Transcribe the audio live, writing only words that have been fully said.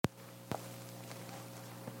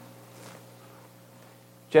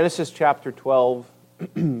Genesis chapter 12,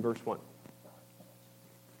 verse 1.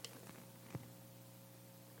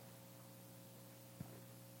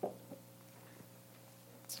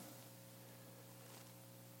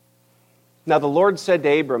 Now the Lord said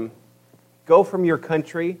to Abram, "Go from your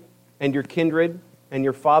country and your kindred and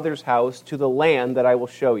your father's house to the land that I will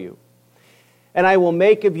show you. And I will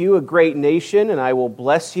make of you a great nation, and I will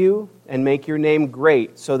bless you and make your name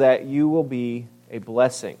great, so that you will be a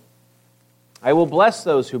blessing. I will bless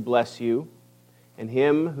those who bless you, and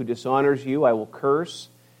him who dishonors you I will curse,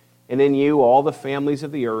 and in you all the families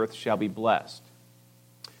of the earth shall be blessed."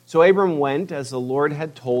 So Abram went as the Lord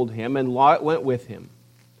had told him, and Lot went with him.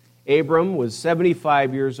 Abram was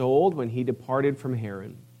 75 years old when he departed from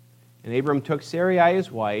Haran. And Abram took Sarai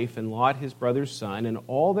his wife, and Lot his brother's son, and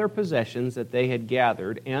all their possessions that they had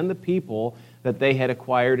gathered, and the people that they had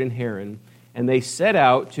acquired in Haran, and they set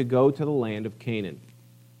out to go to the land of Canaan.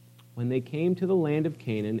 When they came to the land of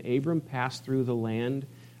Canaan, Abram passed through the land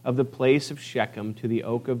of the place of Shechem to the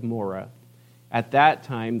oak of Moreh. At that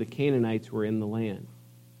time the Canaanites were in the land.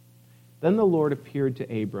 Then the Lord appeared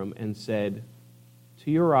to Abram and said,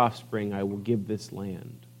 "To your offspring I will give this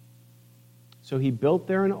land." So he built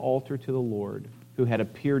there an altar to the Lord, who had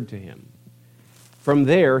appeared to him. From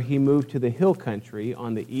there he moved to the hill country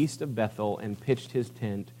on the east of Bethel and pitched his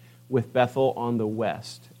tent, with Bethel on the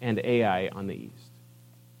west and Ai on the east.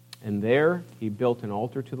 And there he built an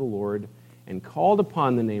altar to the Lord and called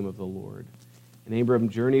upon the name of the Lord. And Abram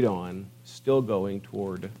journeyed on, still going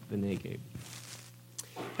toward the Negeb.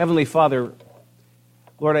 Heavenly Father,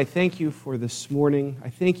 Lord, I thank you for this morning.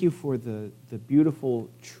 I thank you for the beautiful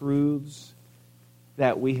truths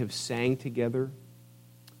that we have sang together.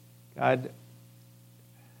 God,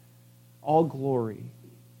 all glory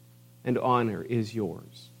and honor is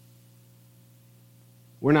yours.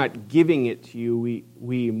 We're not giving it to you.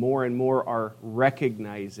 We more and more are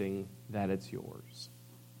recognizing that it's yours.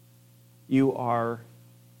 You are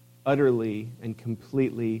utterly and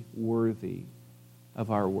completely worthy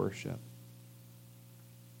of our worship.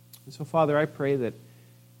 And so, Father, I pray that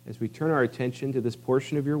as we turn our attention to this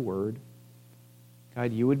portion of your word,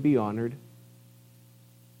 God, you would be honored.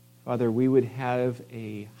 Father, we would have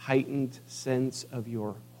a heightened sense of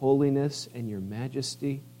your holiness and your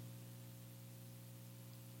majesty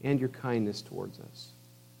and your kindness towards us.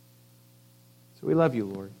 So we love you,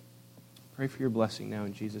 Lord. Pray for your blessing now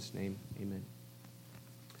in Jesus' name. Amen.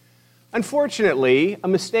 Unfortunately, a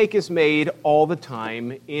mistake is made all the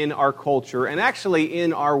time in our culture and actually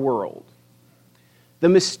in our world. The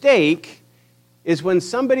mistake is when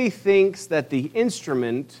somebody thinks that the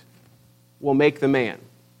instrument will make the man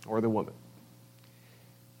or the woman.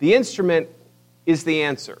 The instrument is the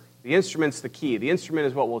answer. The instrument's the key. The instrument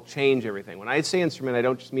is what will change everything. When I say instrument, I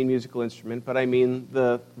don't just mean musical instrument, but I mean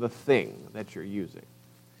the thing that you're using.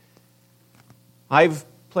 I've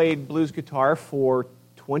played blues guitar for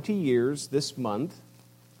 20 years this month,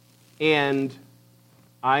 and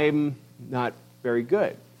I'm not very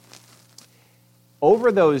good.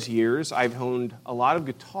 Over those years, I've owned a lot of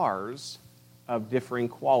guitars of differing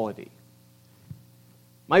quality.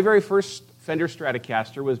 My very first Fender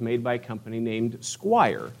Stratocaster was made by a company named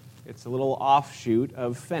Squier. It's a little offshoot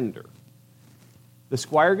of Fender. The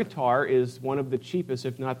Squier guitar is one of the cheapest,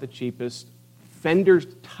 if not the cheapest,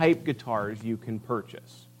 Fender-type guitars you can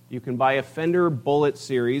purchase. You can buy a Fender Bullet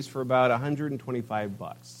series for about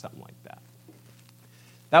 $125, something like that.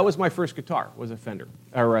 That was my first guitar, was a Fender,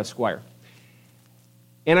 or a Squier.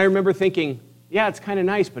 And I remember thinking, yeah, it's kind of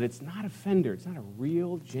nice, but it's not a Fender. It's not a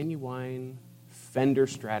real, genuine Fender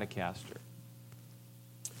Stratocaster.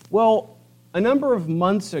 Well, a number of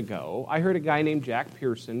months ago, I heard a guy named Jack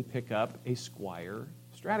Pearson pick up a Squier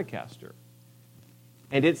Stratocaster.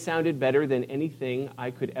 And it sounded better than anything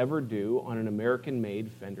I could ever do on an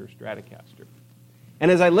American-made Fender Stratocaster.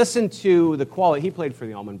 And as I listened to the quality, he played for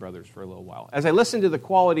the Allman Brothers for a little while. As I listened to the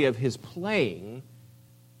quality of his playing,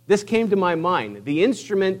 this came to my mind. The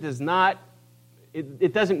instrument does not,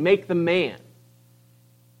 it doesn't make the man.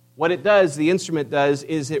 What it does, the instrument does,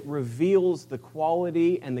 is it reveals the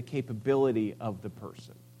quality and the capability of the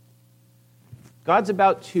person. God's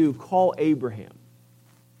about to call Abraham,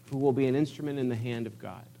 who will be an instrument in the hand of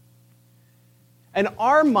God. And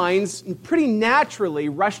our minds pretty naturally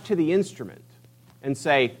rush to the instrument and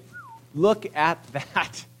say, look at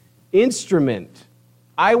that instrument.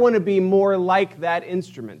 I want to be more like that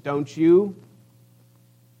instrument, don't you?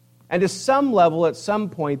 And to some level, at some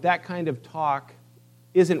point, that kind of talk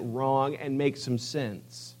isn't wrong and makes some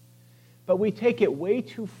sense. But we take it way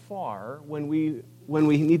too far when we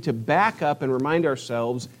need to back up and remind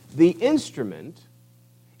ourselves the instrument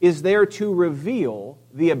is there to reveal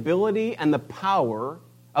the ability and the power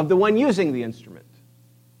of the one using the instrument.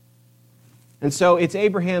 And so it's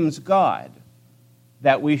Abraham's God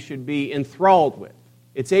that we should be enthralled with.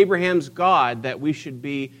 It's Abraham's God that we should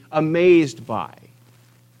be amazed by,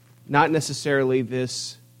 not necessarily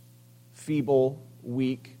this feeble,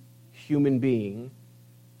 weak human being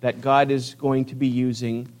that God is going to be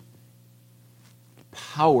using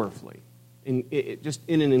powerfully, just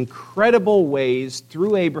in an incredible ways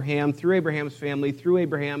through Abraham, through Abraham's family, through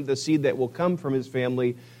Abraham, the seed that will come from his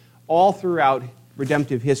family, all throughout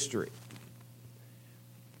redemptive history.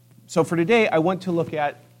 So for today, I want to look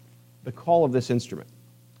at the call of this instrument,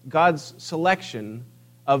 God's selection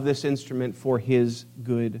of this instrument for his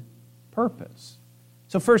good purpose.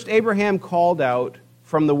 So first, Abraham called out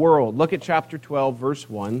from the world. Look at chapter 12, verse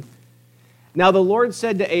 1. Now the Lord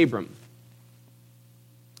said to Abram,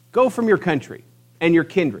 "Go from your country and your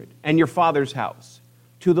kindred and your father's house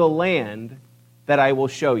to the land that I will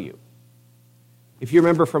show you." If you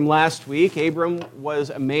remember from last week, Abram was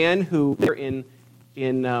a man who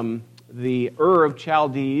in the Ur of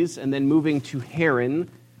Chaldees and then moving to Haran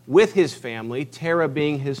with his family, Terah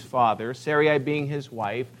being his father, Sarai being his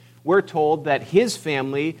wife. We're told that his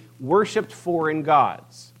family worshipped foreign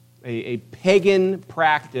gods, a pagan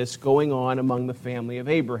practice going on among the family of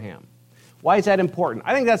Abraham. Why is that important?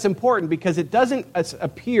 I think that's important because it doesn't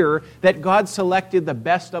appear that God selected the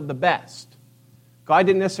best of the best. God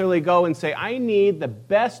didn't necessarily go and say, I need the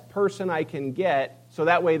best person I can get so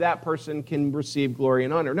that way that person can receive glory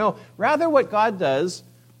and honor. No, rather what God does,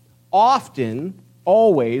 often,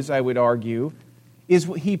 always, I would argue, is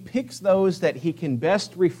he picks those that he can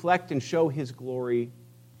best reflect and show his glory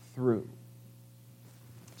through.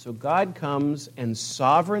 So God comes and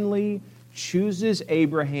sovereignly chooses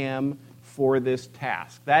Abraham for this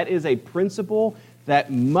task. That is a principle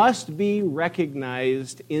that must be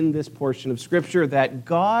recognized in this portion of Scripture, that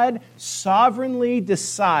God sovereignly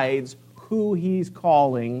decides who he's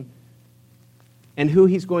calling and who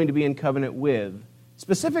he's going to be in covenant with,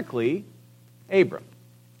 specifically Abram.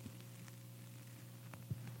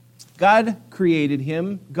 God created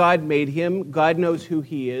him, God made him, God knows who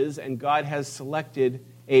he is, and God has selected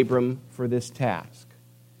Abram for this task.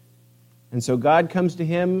 And so God comes to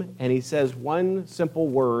him and he says one simple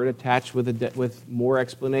word attached with more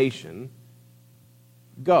explanation: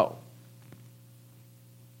 go.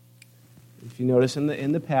 If you notice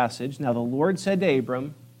in the passage, now the Lord said to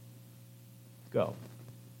Abram, go.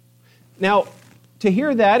 Now, to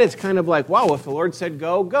hear that, it's kind of like, wow, if the Lord said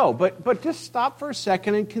go, go. But just stop for a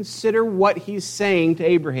second and consider what he's saying to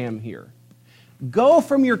Abraham here. Go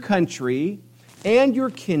from your country and your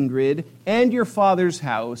kindred and your father's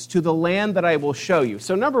house to the land that I will show you.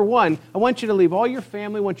 So number one, I want you to leave all your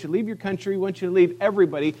family, I want you to leave your country, I want you to leave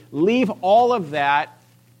everybody, leave all of that,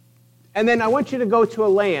 and then I want you to go to a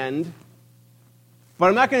land, but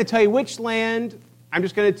I'm not going to tell you which land. I'm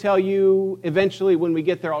just going to tell you eventually when we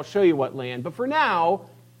get there, I'll show you what land. But for now,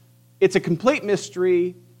 it's a complete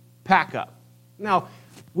mystery. Pack up. Now,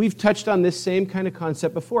 we've touched on this same kind of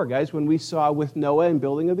concept before, guys, when we saw with Noah and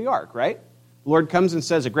building of the ark, right? The Lord comes and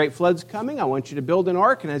says, a great flood's coming. I want you to build an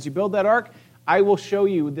ark. And as you build that ark, I will show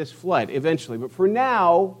you this flood eventually. But for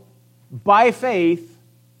now, by faith,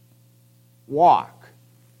 walk.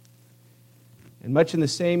 And much in the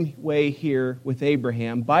same way here with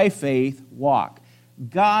Abraham, by faith, walk.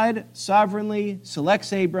 God sovereignly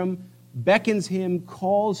selects Abram, beckons him,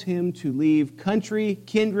 calls him to leave country,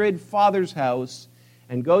 kindred, father's house,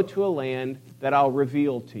 and go to a land that I'll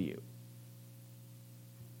reveal to you.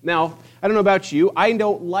 Now, I don't know about you, I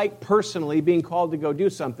don't like personally being called to go do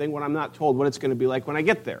something when I'm not told what it's going to be like when I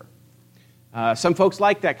get there. Some folks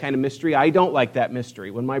like that kind of mystery. I don't like that mystery.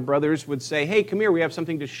 When my brothers would say, hey, come here, we have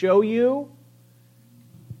something to show you.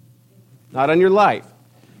 Not on your life.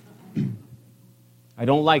 I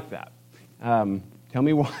don't like that. Tell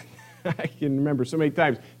me why. I can remember so many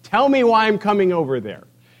times. Tell me why I'm coming over there.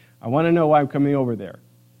 I want to know why I'm coming over there.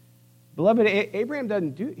 Beloved, Abraham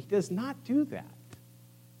does not do that.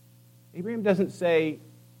 Abraham doesn't say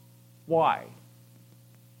why,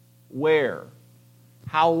 where,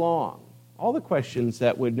 how long, all the questions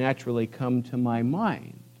that would naturally come to my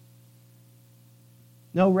mind.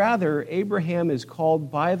 No, rather, Abraham is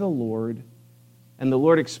called by the Lord, and the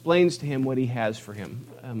Lord explains to him what he has for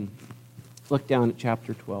him. Look down at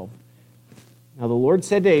chapter 12. Now the Lord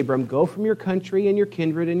said to Abram, go from your country and your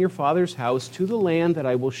kindred and your father's house to the land that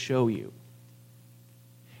I will show you.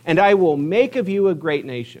 And I will make of you a great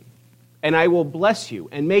nation, and I will bless you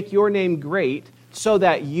and make your name great, so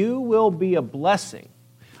that you will be a blessing.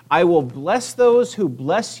 I will bless those who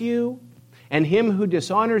bless you, and him who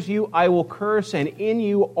dishonors you I will curse, and in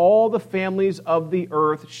you all the families of the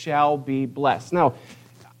earth shall be blessed. Now,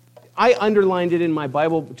 I underlined it in my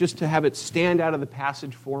Bible just to have it stand out of the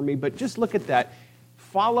passage for me, but just look at that.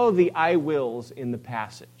 Follow the I wills in the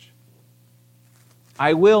passage.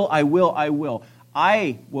 I will, I will, I will.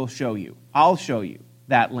 I will show you. I'll show you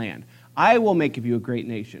that land. I will make of you a great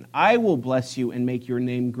nation. I will bless you and make your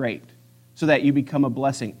name great, so that you become a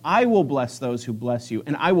blessing. I will bless those who bless you,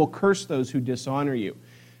 and I will curse those who dishonor you.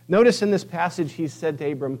 Notice in this passage he said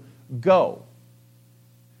to Abram, go,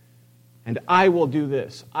 and I will do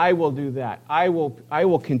this. I will do that. I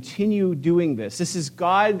will continue doing this. This is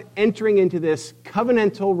God entering into this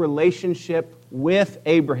covenantal relationship with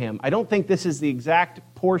Abraham. I don't think this is the exact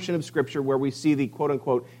portion of Scripture where we see the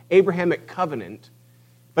quote-unquote Abrahamic covenant,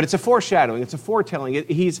 but it's a foreshadowing, it's a foretelling.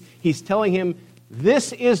 He's telling him,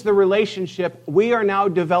 this is the relationship we are now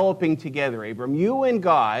developing together, Abram. You and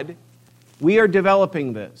God, we are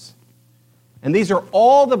developing this. And these are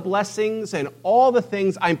all the blessings and all the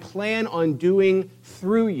things I plan on doing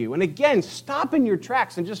through you. And again, stop in your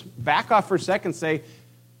tracks and just back off for a second and say,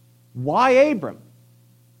 why Abram?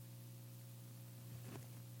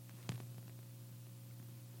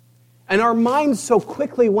 And our minds so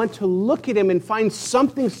quickly want to look at him and find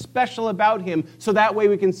something special about him so that way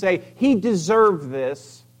we can say, he deserved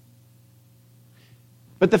this.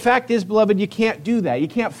 But the fact is, beloved, you can't do that. You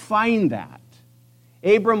can't find that.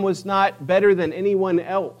 Abram was not better than anyone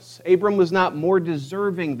else. Abram was not more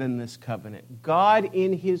deserving than this covenant. God,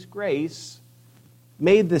 in His grace,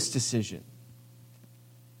 made this decision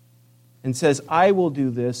and says, I will do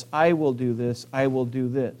this, I will do this, I will do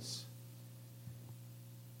this.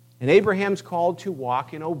 And Abraham's called to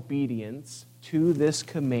walk in obedience to this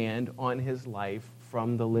command on his life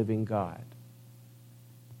from the living God.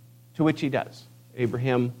 To which he does.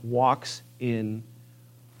 Abraham walks in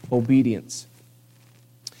obedience.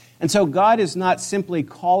 And so God is not simply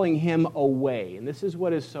calling him away. And this is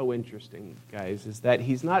what is so interesting, guys, is that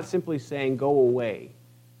He's not simply saying, go away.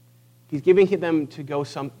 He's giving them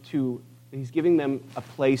He's giving them a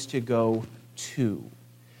place to go to.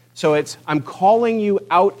 So it's, I'm calling you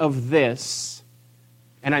out of this,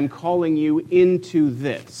 and I'm calling you into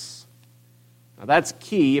this. Now that's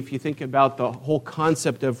key if you think about the whole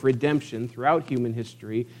concept of redemption throughout human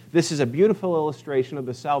history. This is a beautiful illustration of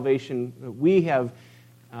the salvation that we have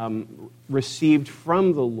received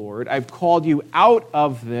from the Lord. I've called you out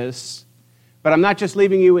of this, but I'm not just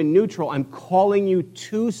leaving you in neutral. I'm calling you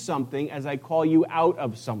to something as I call you out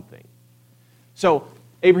of something. So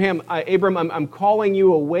Abram, I'm calling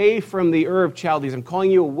you away from the Ur of Chaldees. I'm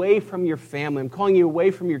calling you away from your family. I'm calling you away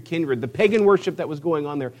from your kindred, the pagan worship that was going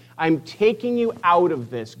on there. I'm taking you out of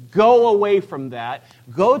this. Go away from that.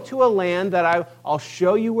 Go to a land that I'll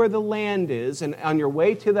show you where the land is, and on your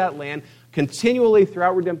way to that land, continually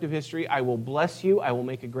throughout redemptive history, I will bless you, I will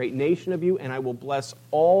make a great nation of you, and I will bless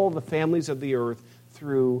all the families of the earth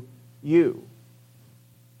through you.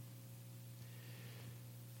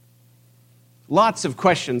 Lots of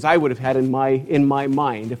questions I would have had in my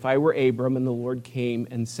mind if I were Abram and the Lord came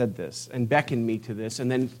and said this and beckoned me to this and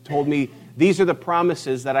then told me, these are the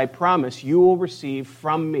promises that I promise you will receive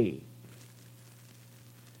from me.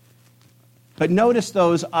 But notice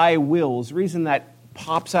those I wills. The reason that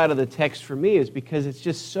pops out of the text for me is because it's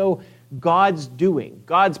just so God's doing,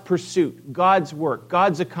 God's pursuit, God's work,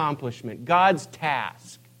 God's accomplishment, God's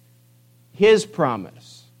task, His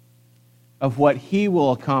promise of what He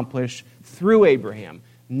will accomplish through Abraham,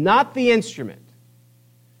 not the instrument,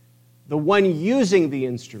 the one using the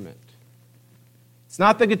instrument. It's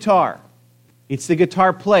not the guitar, it's the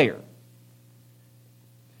guitar player.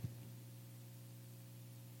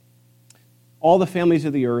 All the families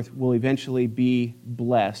of the earth will eventually be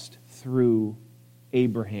blessed through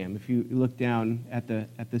Abraham. If you look down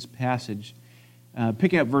at this passage,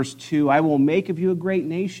 picking up verse 2, I will make of you a great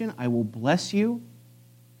nation, I will bless you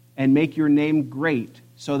and make your name great,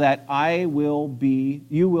 so that you will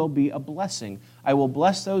be a blessing. I will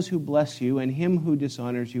bless those who bless you, and him who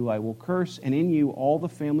dishonors you I will curse, and in you all the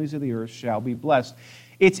families of the earth shall be blessed.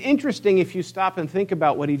 It's interesting if you stop and think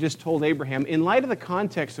about what he just told Abraham, in light of the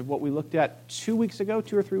context of what we looked at 2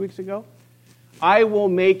 or 3 weeks ago. I will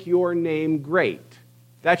make your name great.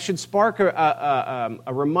 That should spark a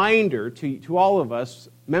reminder to all of us.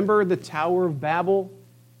 Remember the Tower of Babel?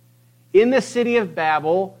 In the city of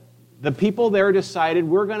Babel, the people there decided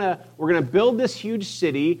we're gonna build this huge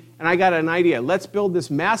city, and I got an idea. Let's build this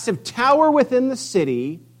massive tower within the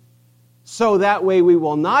city, so that way we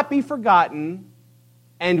will not be forgotten,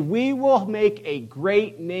 and we will make a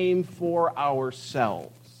great name for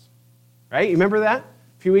ourselves. Right? You remember that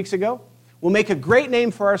a few weeks ago? We'll make a great name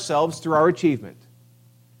for ourselves through our achievement.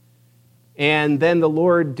 And then the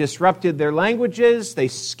Lord disrupted their languages, they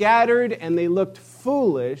scattered, and they looked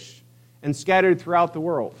foolish and scattered throughout the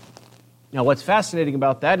world. Now, what's fascinating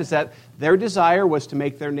about that is that their desire was to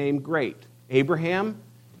make their name great. Abraham,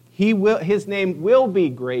 his name will be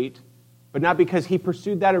great, but not because he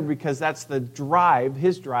pursued that or because that's the drive.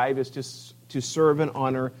 His drive is to serve and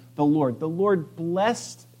honor the Lord. The Lord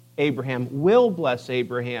blessed Abraham, will bless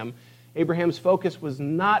Abraham. Abraham's focus was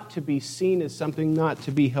not to be seen as something not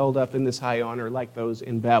to be held up in this high honor like those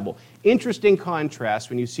in Babel. Interesting contrast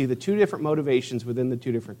when you see the two different motivations within the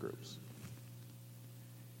two different groups.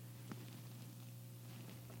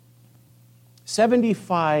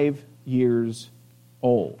 75 years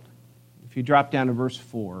old. If you drop down to verse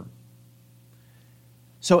 4.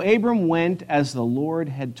 So Abram went as the Lord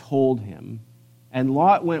had told him, and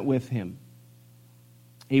Lot went with him.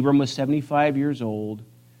 Abram was 75 years old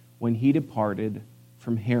when he departed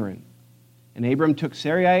from Haran. And Abram took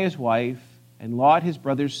Sarai his wife, and Lot his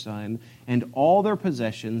brother's son, and all their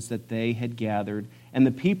possessions that they had gathered, and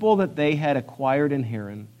the people that they had acquired in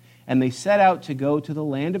Haran. And they set out to go to the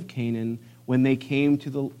land of Canaan. When they came to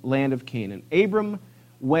the land of Canaan, Abram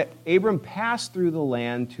passed through the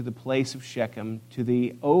land to the place of Shechem, to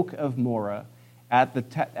the oak of Moreh. At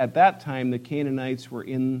that time, the Canaanites were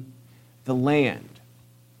in the land.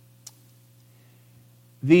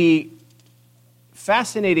 The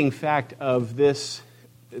fascinating fact of this,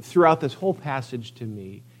 throughout this whole passage to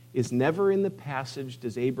me, is never in the passage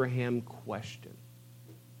does Abraham question.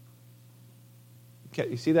 Okay,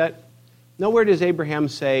 you see that? Nowhere does Abraham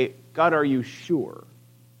say, God, are you sure?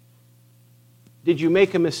 Did you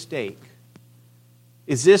make a mistake?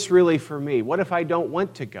 Is this really for me? What if I don't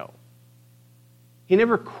want to go? He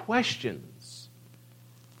never questions,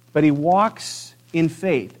 but he walks in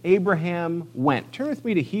faith. Abraham went. Turn with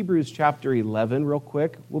me to Hebrews chapter 11 real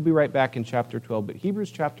quick. We'll be right back in chapter 12, but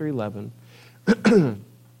Hebrews chapter 11. And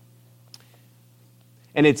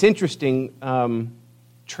it's interesting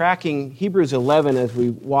tracking Hebrews 11 as we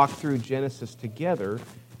walk through Genesis together,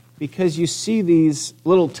 because you see these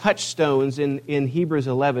little touchstones in Hebrews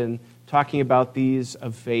 11 talking about these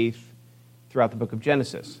of faith throughout the book of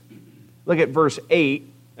Genesis. Look at verse 8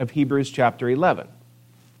 of Hebrews chapter 11.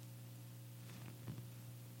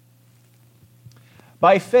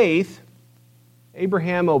 By faith,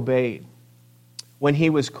 Abraham obeyed when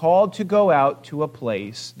he was called to go out to a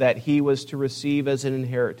place that he was to receive as an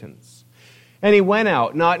inheritance. And he went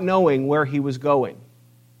out, not knowing where he was going.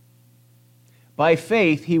 By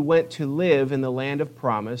faith, he went to live in the land of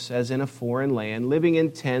promise, as in a foreign land, living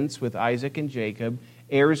in tents with Isaac and Jacob,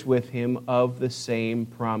 heirs with him of the same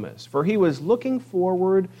promise. For he was looking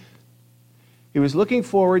forward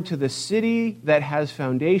to the city that has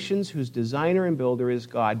foundations, whose designer and builder is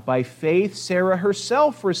God. By faith, Sarah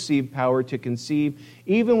herself received power to conceive,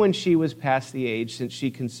 even when she was past the age, since she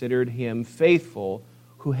considered him faithful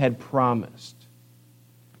who had promised.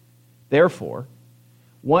 Therefore,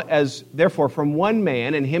 from one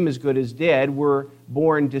man, and him as good as dead, were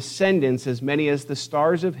born descendants as many as the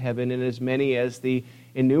stars of heaven and as many as the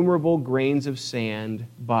innumerable grains of sand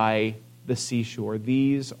by the seashore.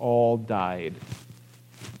 These all died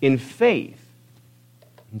in faith.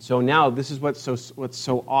 And so now this is what's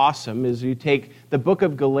so awesome is you take the book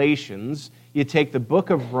of Galatians, you take the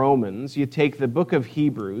book of Romans, you take the book of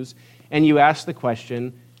Hebrews, and you ask the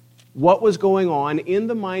question, what was going on in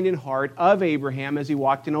the mind and heart of Abraham as he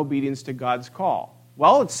walked in obedience to God's call?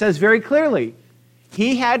 Well, it says very clearly,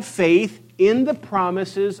 he had faith in the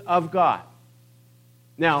promises of God.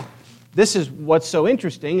 Now, this is what's so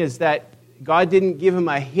interesting, is that God didn't give him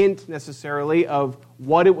a hint necessarily of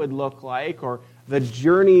what it would look like, or the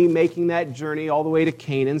journey, making that journey all the way to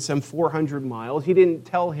Canaan, some 400 miles. He didn't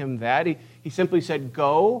tell him that. He simply said,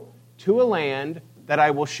 go to a land that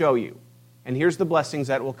I will show you. And here's the blessings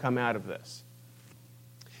that will come out of this.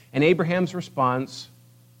 And Abraham's response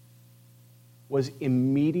was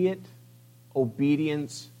immediate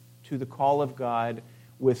obedience to the call of God,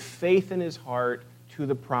 with faith in his heart to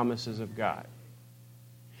the promises of God.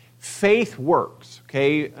 Faith works,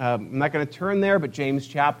 okay? I'm not going to turn there, but James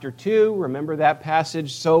chapter 2, remember that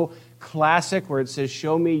passage, so classic, where it says,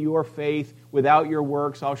 show me your faith without your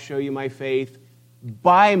works, I'll show you my faith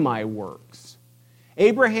by my works.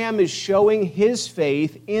 Abraham is showing his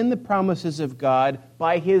faith in the promises of God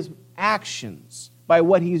by his actions, by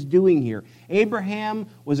what he's doing here. Abraham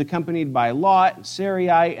was accompanied by Lot,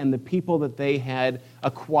 Sarai, and the people that they had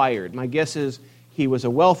acquired. My guess is he was a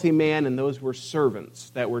wealthy man, and those were servants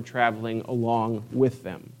that were traveling along with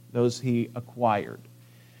them, those he acquired.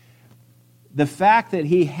 The fact that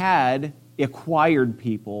he had acquired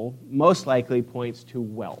people most likely points to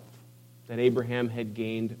wealth, that Abraham had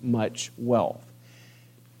gained much wealth.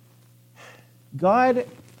 God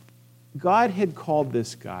had called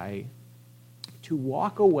this guy to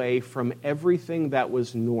walk away from everything that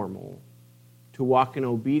was normal, to walk in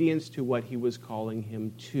obedience to what he was calling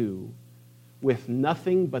him to, with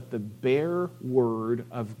nothing but the bare word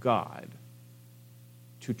of God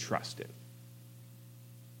to trust in.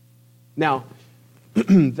 Now,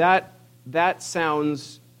 that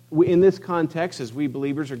sounds, in this context, as we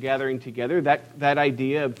believers are gathering together, that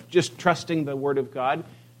idea of just trusting the Word of God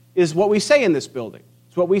is what we say in this building.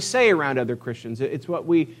 It's what we say around other Christians. It's what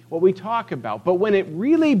we talk about. But when it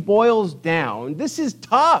really boils down, this is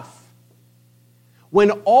tough.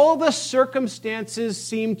 When all the circumstances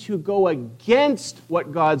seem to go against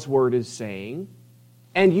what God's Word is saying,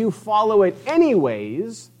 and you follow it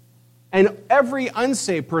anyways, and every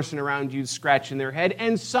unsaved person around you is scratching their head,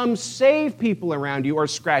 and some saved people around you are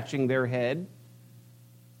scratching their head,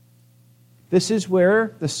 this is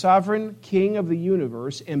where the sovereign King of the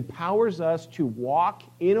universe empowers us to walk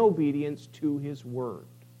in obedience to His Word.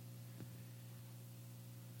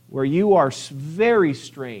 Where you are very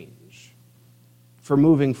strange for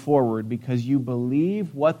moving forward because you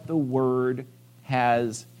believe what the Word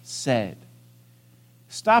has said.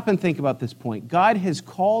 Stop and think about this point. God has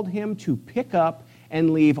called him to pick up and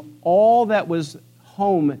leave all that was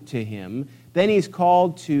home to him. Then he's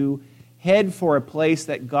called to head for a place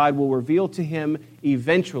that God will reveal to him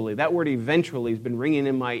eventually. That word eventually has been ringing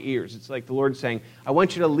in my ears. It's like the Lord saying, I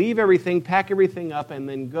want you to leave everything, pack everything up, and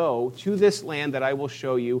then go to this land that I will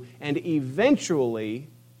show you, and eventually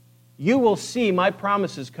you will see my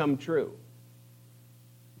promises come true.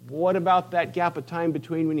 What about that gap of time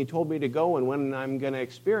between when you told me to go and when I'm going to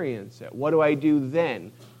experience it? What do I do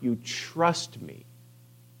then? You trust me.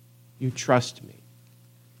 You trust me.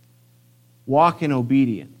 Walk in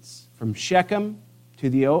obedience. From Shechem to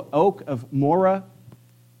the oak of Moreh,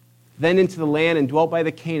 then into the land indwelt by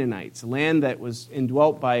the Canaanites, a land that was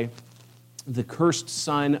indwelt by the cursed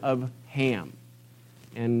son of Ham,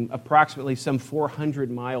 and approximately some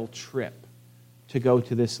 400-mile trip to go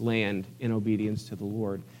to this land in obedience to the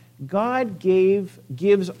Lord. God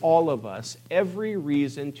gives all of us every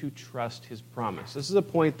reason to trust His promise. This is a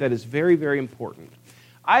point that is very, very important.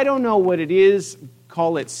 I don't know what it is.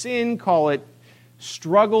 Call it sin, call it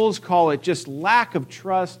struggles, call it just lack of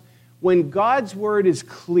trust. When God's Word is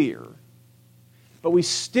clear, but we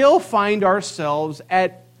still find ourselves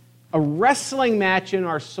at a wrestling match in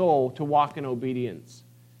our soul to walk in obedience.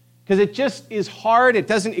 Because it just is hard,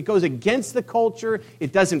 it goes against the culture,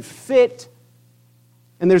 it doesn't fit.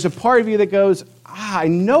 And there's a part of you that goes, I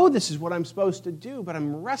know this is what I'm supposed to do, but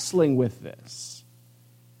I'm wrestling with this.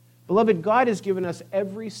 Beloved, God has given us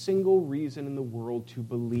every single reason in the world to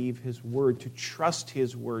believe His Word, to trust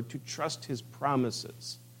His Word, to trust His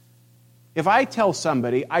promises. If I tell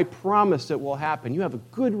somebody, I promise it will happen, you have a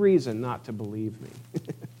good reason not to believe me.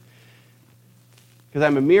 Because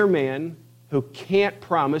I'm a mere man who can't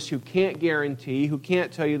promise, who can't guarantee, who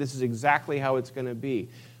can't tell you this is exactly how it's going to be.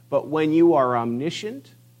 But when you are omniscient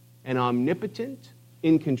and omnipotent,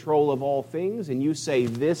 in control of all things, and you say,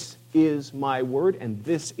 this is my word, and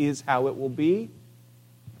this is how it will be,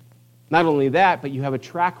 not only that, but you have a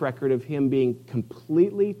track record of Him being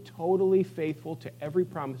completely, totally faithful to every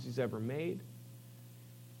promise He's ever made.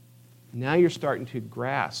 Now you're starting to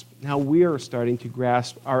grasp, now we are starting to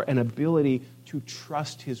grasp an ability to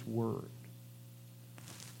trust His Word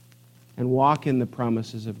and walk in the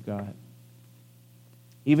promises of God.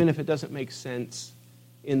 Even if it doesn't make sense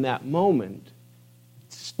in that moment,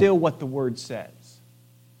 it's still what the Word says.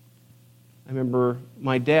 I remember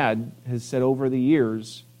my dad has said over the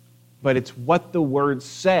years, but it's what the Word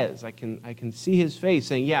says. I can see his face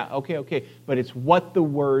saying, yeah, okay, but it's what the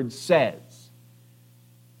Word says.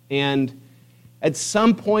 And at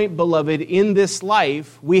some point, beloved, in this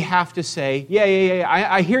life, we have to say, yeah,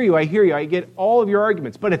 I hear you, I get all of your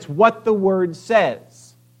arguments, but it's what the Word says.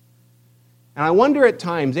 And I wonder at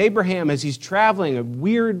times, Abraham, as he's traveling a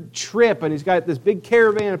weird trip, and he's got this big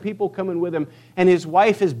caravan of people coming with him, and his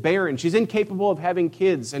wife is barren. She's incapable of having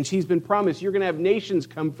kids, and she's been promised, you're going to have nations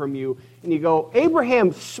come from you. And you go,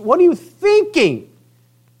 Abraham, what are you thinking?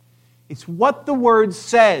 It's what the Word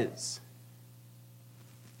says.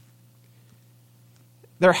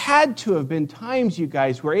 There had to have been times, you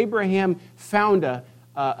guys, where Abraham found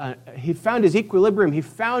he found his equilibrium. He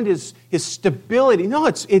found his stability. No,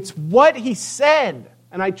 it's what he said,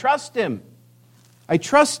 and I trust him. I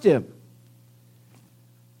trust him,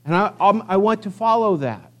 and I want to follow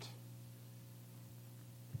that.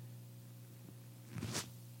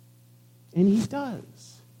 And he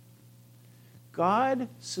does. God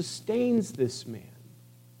sustains this man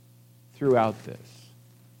throughout this.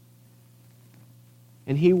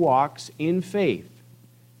 And he walks in faith.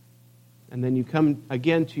 And then you come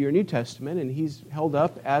again to your New Testament, and he's held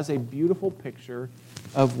up as a beautiful picture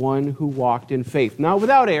of one who walked in faith. Now,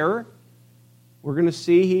 without error, we're going to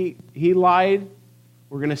see he lied.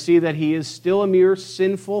 We're going to see that he is still a mere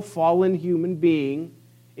sinful, fallen human being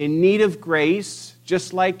in need of grace,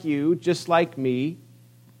 just like you, just like me.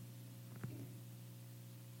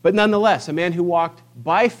 But nonetheless, a man who walked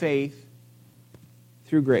by faith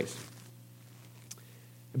through grace.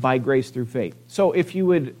 By grace through faith. So if you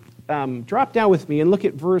would drop down with me and look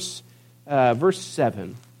at verse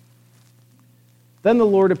 7. Then the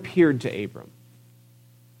Lord appeared to Abram.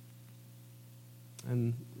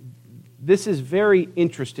 And this is very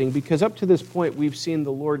interesting because up to this point we've seen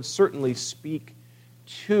the Lord certainly speak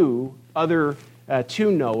to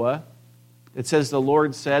Noah. It says the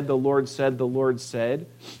Lord said, the Lord said, the Lord said.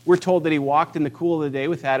 We're told that he walked in the cool of the day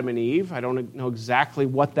with Adam and Eve. I don't know exactly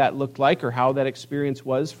what that looked like or how that experience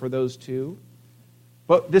was for those two.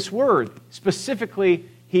 But this word, specifically,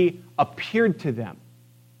 he appeared to them.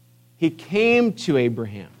 He came to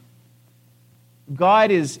Abraham.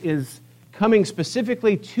 God is coming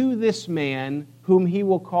specifically to this man whom he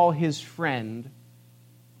will call his friend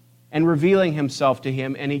and revealing himself to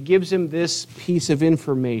him, and he gives him this piece of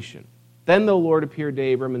information. Then the Lord appeared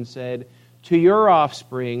to Abram and said, "To your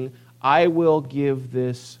offspring I will give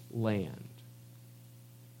this land."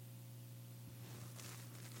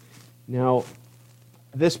 Now,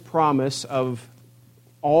 this promise of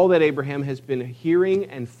all that Abraham has been hearing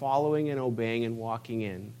and following and obeying and walking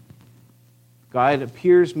in, God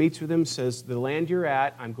appears, meets with him, says, the land you're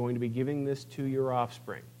at, I'm going to be giving this to your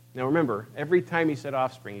offspring. Now remember, every time he said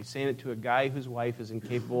offspring, he's saying it to a guy whose wife is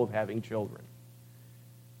incapable of having children.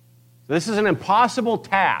 So this is an impossible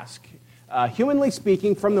task. Humanly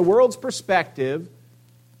speaking, from the world's perspective,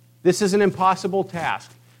 this is an impossible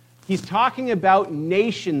task. He's talking about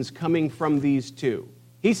nations coming from these two.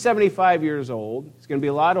 He's 75 years old. He's going to be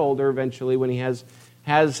a lot older eventually when he has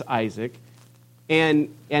Isaac. And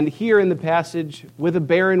here in the passage, with a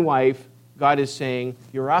barren wife, God is saying,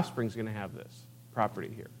 your offspring's going to have this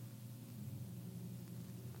property here.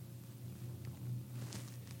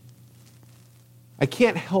 I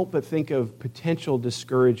can't help but think of potential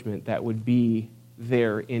discouragement that would be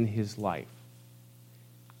there in his life.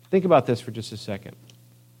 Think about this for just a second.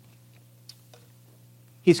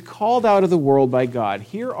 He's called out of the world by God.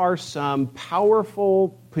 Here are some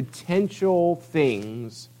powerful potential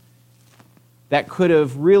things that could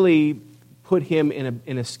have really put him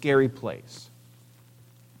in a scary place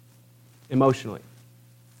emotionally.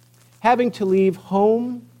 Having to leave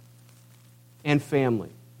home and family.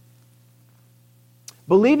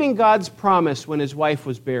 Believing God's promise when his wife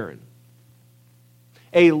was barren.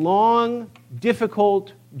 A long,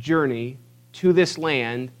 difficult journey to this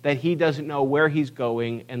land that he doesn't know where he's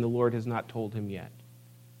going and the Lord has not told him yet.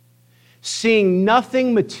 Seeing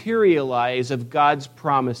nothing materialize of God's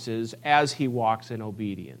promises as he walks in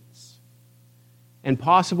obedience. And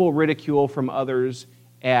possible ridicule from others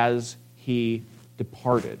as he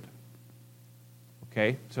departed.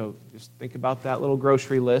 Okay, so just think about that little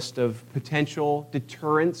grocery list of potential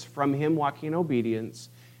deterrents from him walking in obedience,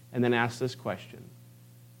 and then ask this question.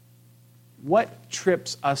 What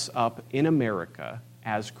trips us up in America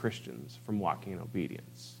as Christians from walking in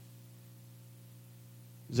obedience?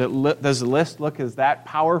 Does the list look as that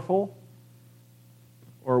powerful?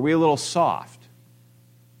 Or are we a little soft?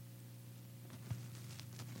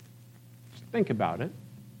 Just think about it.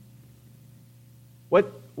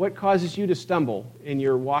 What causes you to stumble in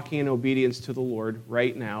your walking in obedience to the Lord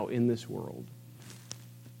right now in this world?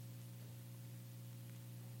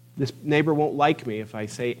 This neighbor won't like me if I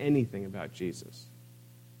say anything about Jesus.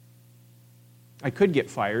 I could get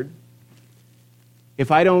fired. If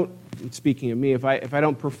I don't, speaking of me, if I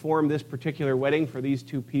don't perform this particular wedding for these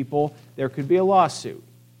two people, there could be a lawsuit.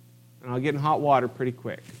 And I'll get in hot water pretty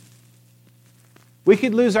quick. We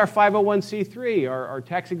could lose our 501c3, our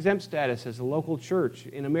tax-exempt status as a local church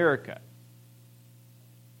in America.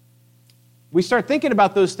 We start thinking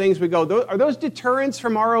about those things, we go, are those deterrents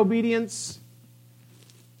from our obedience?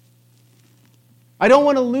 I don't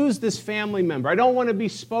want to lose this family member. I don't want to be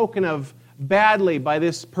spoken of badly by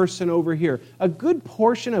this person over here. A good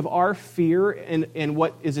portion of our fear and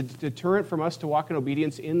what is a deterrent from us to walk in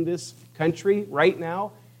obedience in this country right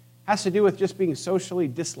now has to do with just being socially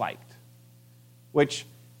disliked. Which,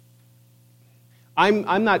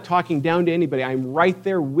 I'm not talking down to anybody. I'm right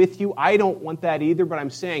there with you. I don't want that either, but I'm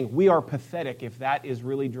saying we are pathetic if that is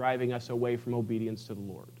really driving us away from obedience to the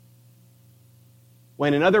Lord.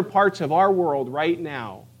 When in other parts of our world right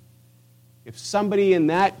now, if somebody in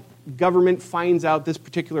that government finds out this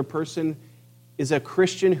particular person is a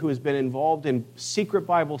Christian who has been involved in secret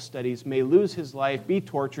Bible studies, may lose his life, be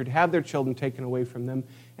tortured, have their children taken away from them,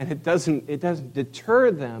 and it doesn't deter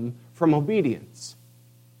them from obedience.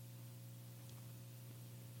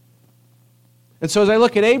 And so as I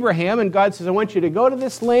look at Abraham, and God says, I want you to go to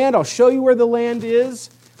this land, I'll show you where the land is,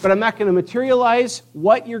 but I'm not going to materialize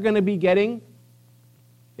what you're going to be getting.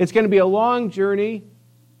 It's going to be a long journey,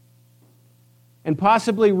 and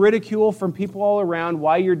possibly ridicule from people all around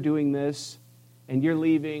why you're doing this, and you're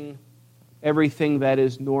leaving everything that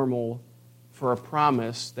is normal for a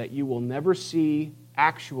promise that you will never see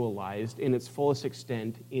actualized in its fullest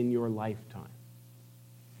extent in your lifetime.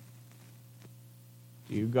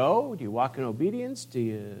 Do you go? Do you walk in obedience? Do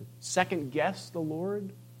you second guess the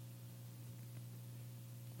Lord?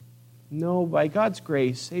 No, by God's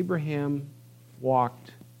grace, Abraham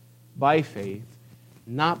walked by faith,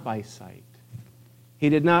 not by sight. He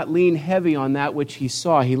did not lean heavy on that which he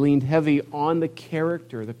saw. He leaned heavy on the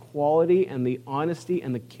character, the quality and the honesty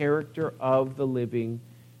and the character of the living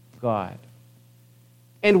God.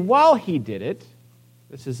 And while he did it,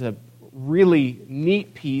 this is a really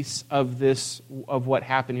neat piece of what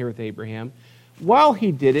happened here with Abraham. While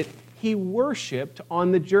he did it, he worshiped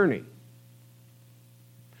on the journey.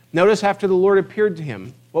 Notice after the Lord appeared to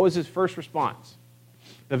him, what was his first response?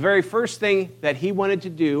 The very first thing that he wanted to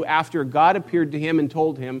do after God appeared to him and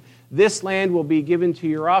told him, this land will be given to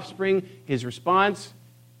your offspring, his response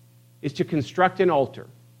is to construct an altar.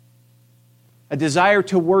 A desire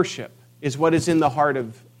to worship is what is in the heart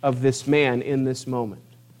of this man in this moment.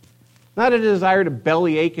 Not a desire to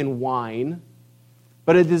bellyache and whine,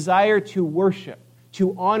 but a desire to worship,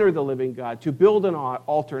 to honor the living God, to build an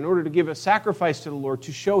altar in order to give a sacrifice to the Lord,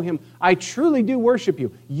 to show him, I truly do worship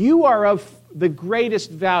you. You are of the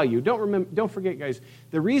greatest value. Don't forget, guys,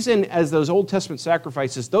 the reason as those Old Testament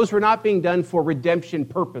sacrifices, those were not being done for redemption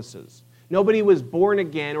purposes. Nobody was born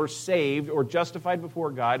again or saved or justified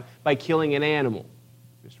before God by killing an animal.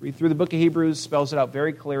 Just read through the book of Hebrews, spells it out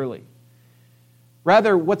very clearly.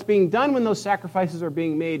 Rather, what's being done when those sacrifices are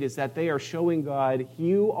being made is that they are showing God,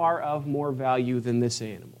 you are of more value than this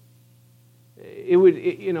animal.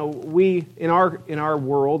 We in our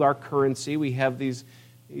world, our currency, we have these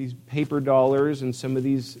paper dollars and some of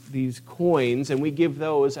these coins, and we give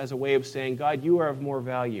those as a way of saying, God, you are of more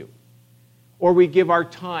value. Or we give our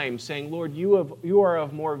time, saying, Lord, you are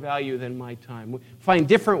of more value than my time. We find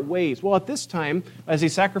different ways. Well, at this time, as they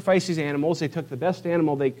sacrificed these animals, they took the best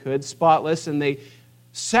animal they could, spotless, and they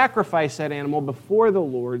sacrificed that animal before the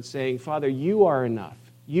Lord, saying, Father, you are enough.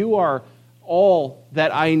 You are all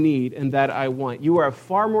that I need and that I want. You are of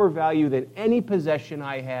far more value than any possession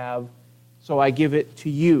I have, so I give it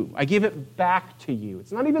to you. I give it back to you.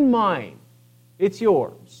 It's not even mine. It's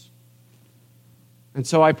yours. And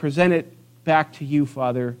so I present it back to you,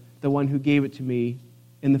 Father, the one who gave it to me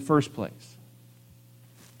in the first place.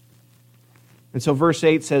 And so verse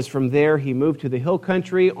 8 says, from there he moved to the hill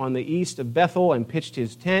country on the east of Bethel and pitched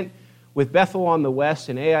his tent, with Bethel on the west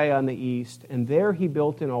and Ai on the east. And there he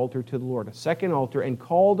built an altar to the Lord, a second altar, and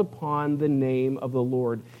called upon the name of the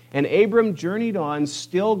Lord. And Abram journeyed on,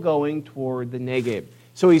 still going toward the Negev.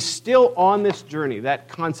 So he's still on this journey, that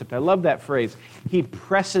concept. I love that phrase. He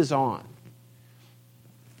presses on.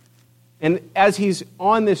 And as he's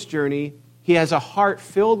on this journey, he has a heart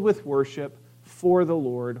filled with worship for the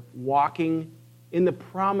Lord, walking in the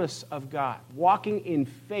promise of God, walking in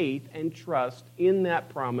faith and trust in that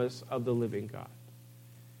promise of the living God.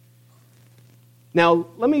 Now,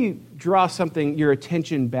 let me draw your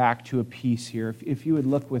attention back to a piece here, if you would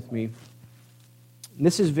look with me. And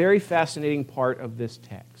this is a very fascinating part of this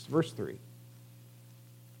text. Verse 3.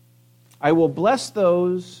 I will bless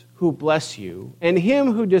those who bless you, and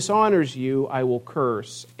him who dishonors you I will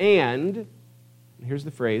curse. And here's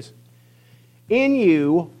the phrase, in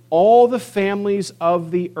you all the families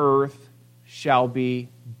of the earth shall be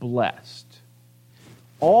blessed.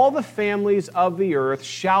 All the families of the earth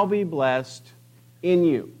shall be blessed in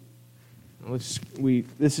you. Now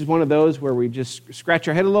this is one of those where we just scratch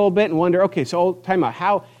our head a little bit and wonder, okay, so time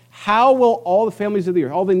out. How will all the families of the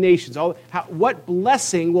earth, all the nations, what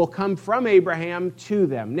blessing will come from Abraham to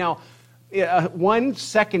them? Now, one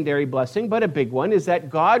secondary blessing, but a big one, is that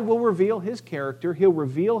God will reveal his character. He'll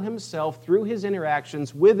reveal himself through his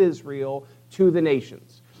interactions with Israel to the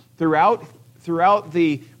nations. Throughout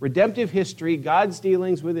the redemptive history, God's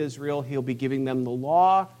dealings with Israel, he'll be giving them the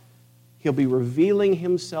law. He'll be revealing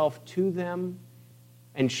himself to them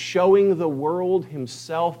and showing the world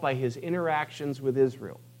himself by his interactions with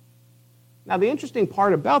Israel. Now, the interesting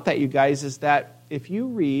part about that, you guys, is that if you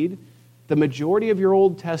read the majority of your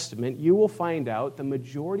Old Testament, you will find out the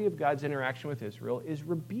majority of God's interaction with Israel is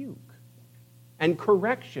rebuke and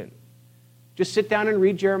correction. Just sit down and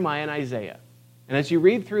read Jeremiah and Isaiah. And as you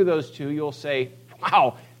read through those two, you'll say,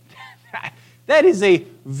 wow, that is a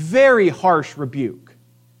very harsh rebuke,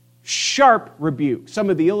 sharp rebuke. Some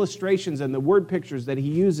of the illustrations and the word pictures that he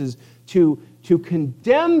uses to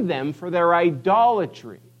condemn them for their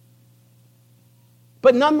idolatry.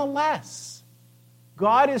 But nonetheless,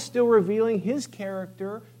 God is still revealing his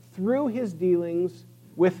character through his dealings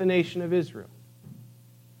with the nation of Israel,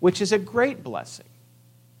 which is a great blessing.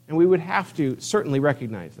 And we would have to certainly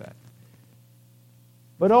recognize that.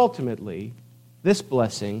 But ultimately, this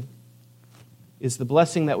blessing is the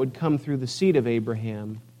blessing that would come through the seed of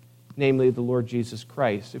Abraham, namely the Lord Jesus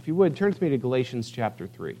Christ. If you would, turn with me to Galatians chapter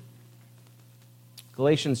 3.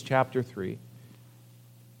 Galatians chapter 3.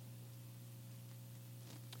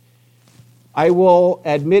 I will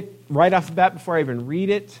admit right off the bat before I even read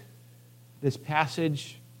it, this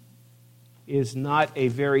passage is not a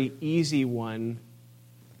very easy one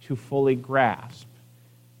to fully grasp.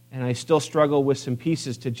 And I still struggle with some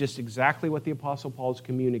pieces to just exactly what the Apostle Paul is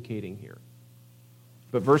communicating here.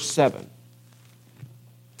 But verse 7.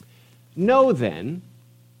 Know then,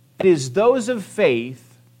 it is those of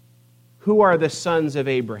faith who are the sons of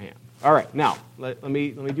Abraham. All right, now, let me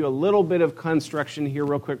do a little bit of construction here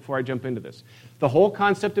real quick before I jump into this. The whole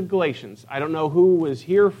concept of Galatians, I don't know who was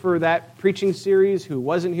here for that preaching series, who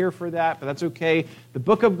wasn't here for that, but that's okay. The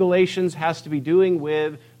book of Galatians has to be doing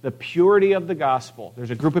with the purity of the gospel. There's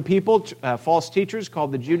a group of people, false teachers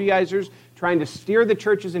called the Judaizers, trying to steer the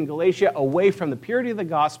churches in Galatia away from the purity of the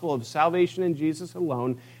gospel of salvation in Jesus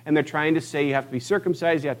alone, and they're trying to say you have to be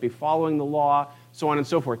circumcised, you have to be following the law, so on and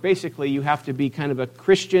so forth. Basically, you have to be kind of a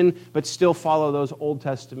Christian, but still follow those Old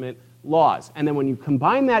Testament laws. And then when you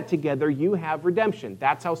combine that together, you have redemption.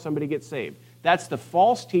 That's how somebody gets saved. That's the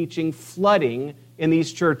false teaching flooding in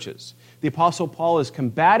these churches. The Apostle Paul is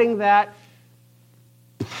combating that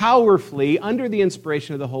powerfully under the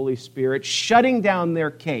inspiration of the Holy Spirit, shutting down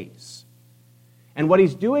their case. And what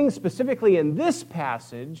he's doing specifically in this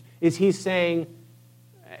passage is he's saying,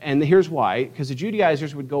 and here's why, because the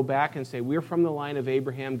Judaizers would go back and say, we're from the line of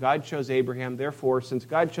Abraham, God chose Abraham, therefore, since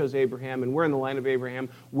God chose Abraham and we're in the line of Abraham,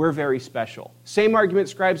 we're very special. Same argument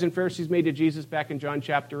scribes and Pharisees made to Jesus back in John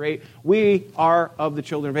chapter 8. We are of the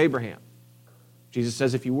children of Abraham. Jesus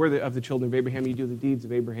says, if you were of the children of Abraham, you do the deeds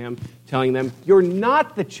of Abraham, telling them, you're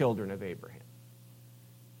not the children of Abraham.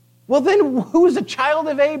 Well, then who's a child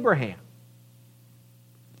of Abraham?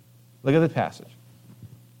 Look at the passage.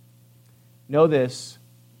 Know this,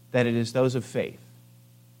 that it is those of faith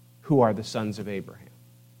who are the sons of Abraham.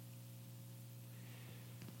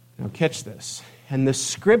 Now catch this. And the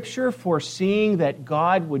scripture foreseeing that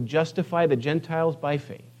God would justify the Gentiles by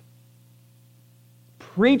faith,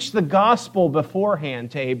 preached the gospel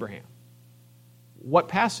beforehand to Abraham. What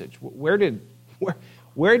passage? Where did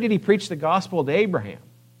he preach the gospel to Abraham?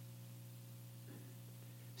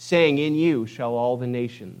 Saying, in you shall all the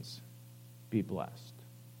nations be blessed.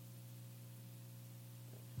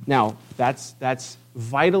 Now, that's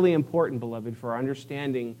vitally important, beloved, for our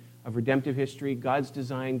understanding of redemptive history, God's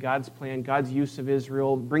design, God's plan, God's use of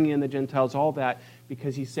Israel, bringing in the Gentiles, all that,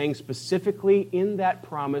 because he's saying specifically in that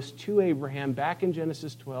promise to Abraham back in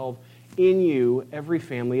Genesis 12, in you, every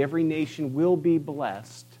family, every nation will be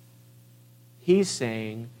blessed. He's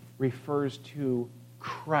saying refers to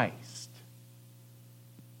Christ.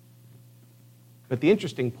 But the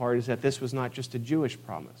interesting part is that this was not just a Jewish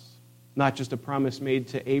promise, not just a promise made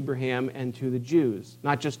to Abraham and to the Jews,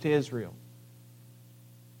 not just to Israel.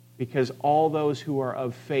 Because all those who are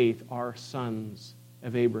of faith are sons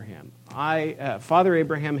of Abraham. Father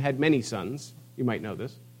Abraham had many sons. You might know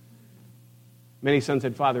this. Many sons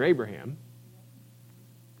had Father Abraham.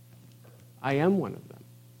 I am one of them.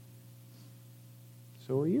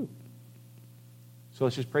 So are you. So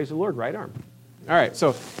let's just praise the Lord, right arm. All right,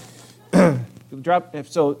 so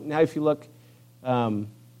now if you look,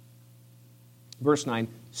 verse 9,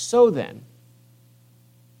 so then,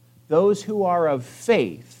 those who are of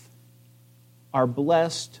faith are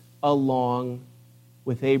blessed along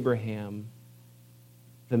with Abraham,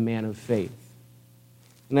 the man of faith.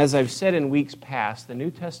 And as I've said in weeks past, the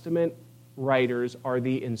New Testament writers are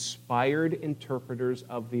the inspired interpreters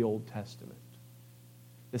of the Old Testament.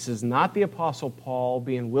 This is not the Apostle Paul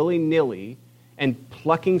being willy-nilly and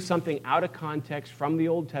plucking something out of context from the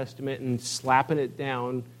Old Testament and slapping it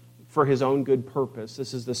down for his own good purpose.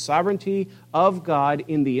 This is the sovereignty of God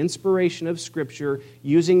in the inspiration of Scripture,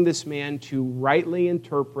 using this man to rightly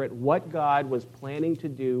interpret what God was planning to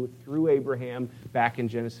do through Abraham back in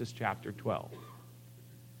Genesis chapter 12.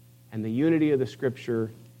 And the unity of the Scripture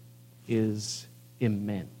is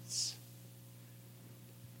immense.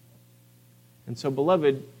 And so,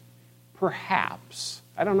 beloved, perhaps,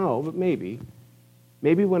 I don't know, but maybe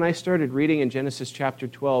when I started reading in Genesis chapter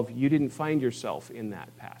 12, you didn't find yourself in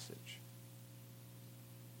that passage.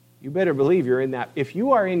 You better believe you're in that. If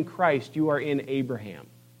you are in Christ, you are in Abraham.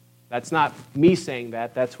 That's not me saying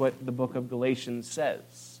that. That's what the book of Galatians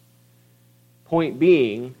says. Point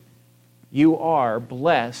being, you are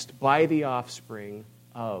blessed by the offspring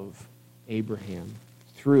of Abraham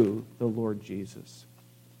through the Lord Jesus.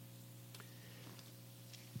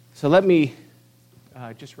 So let me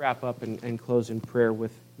just wrap up and close in prayer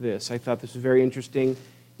with this. I thought this was very interesting.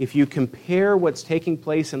 If you compare what's taking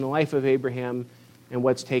place in the life of Abraham and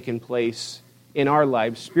what's taken place in our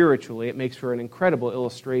lives spiritually, it makes for an incredible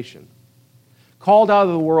illustration. Called out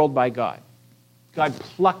of the world by God. God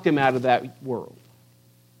plucked him out of that world.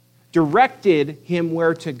 Directed him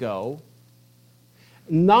where to go.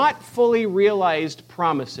 Not fully realized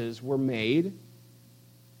promises were made.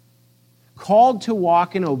 Called to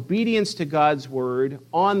walk in obedience to God's word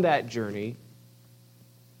on that journey.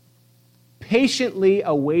 Patiently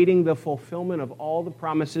awaiting the fulfillment of all the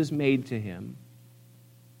promises made to him.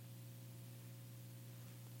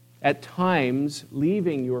 At times,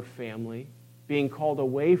 leaving your family, being called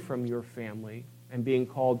away from your family, and being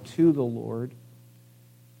called to the Lord.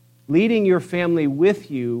 Leading your family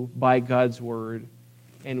with you by God's word,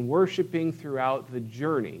 and worshiping throughout the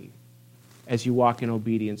journey as you walk in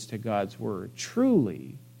obedience to God's word.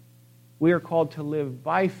 Truly, we are called to live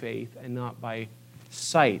by faith and not by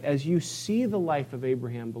sight. As you see the life of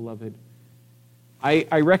Abraham, beloved,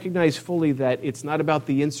 I recognize fully that it's not about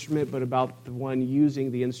the instrument, but about the one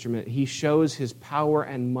using the instrument. He shows his power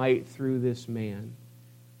and might through this man.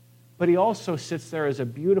 But he also sits there as a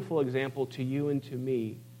beautiful example to you and to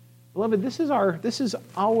me. Beloved, this is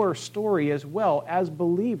our story as well as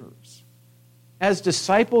believers. As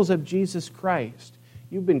disciples of Jesus Christ,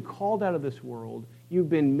 you've been called out of this world. You've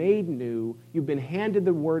been made new. You've been handed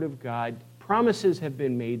the Word of God. Promises have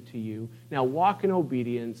been made to you. Now walk in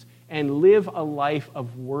obedience and live a life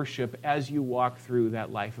of worship as you walk through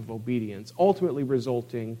that life of obedience, ultimately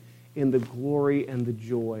resulting in the glory and the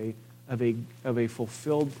joy of a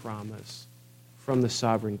fulfilled promise from the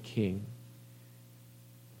sovereign King.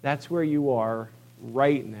 That's where you are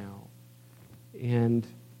right now. And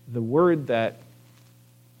the word that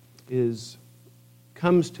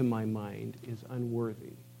comes to my mind is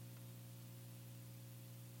unworthy.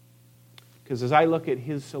 Because as I look at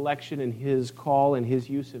his selection and his call and his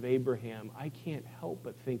use of Abraham, I can't help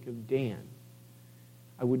but think of Dan.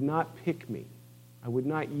 I would not pick me. I would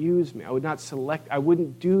not use me. I would not select. I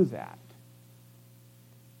wouldn't do that.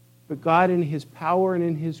 But God in his power and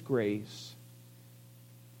in his grace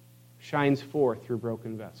shines forth through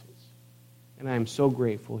broken vessels. And I am so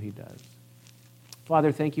grateful he does.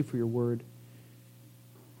 Father, thank you for your word.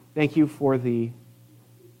 Thank you for the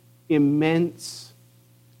immense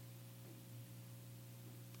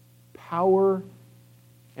power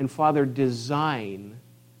and, Father, design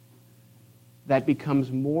that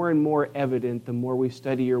becomes more and more evident the more we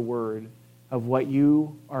study your word of what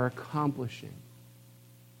you are accomplishing.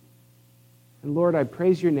 And Lord, I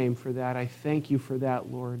praise your name for that. I thank you for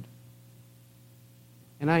that, Lord.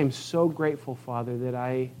 And I am so grateful, Father, that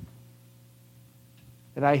I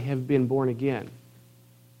have been born again.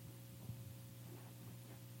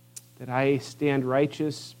 That I stand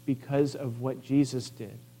righteous because of what Jesus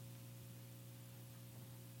did.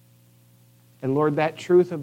 And Lord, that truth of